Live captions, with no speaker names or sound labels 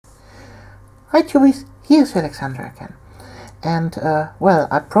Hi Tubies, here's Alexandra again. And, well,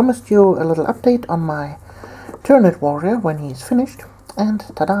 I promised you a little update on my Tyranid warrior when he's finished. And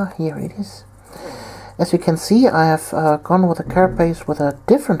tada, here it is. As you can see, I have gone with a carapace with a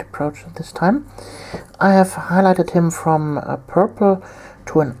different approach this time. I have highlighted him from a purple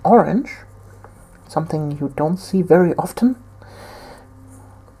to an orange. Something you don't see very often.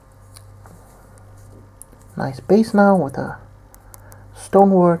 Nice base now with a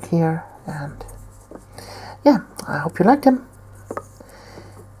stonework here, and yeah, I hope you liked him.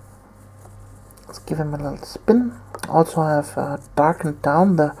 Let's give him a little spin. Also, I have darkened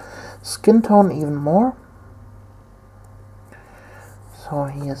down the skin tone even more, so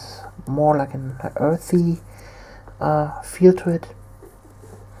he is more like an earthy feel to it.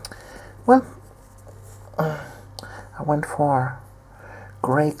 Well, I went for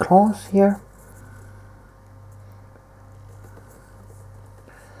gray claws here.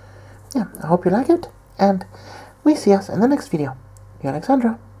 Yeah, I hope you like it, and we see us in the next video. You're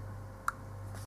Alexandra.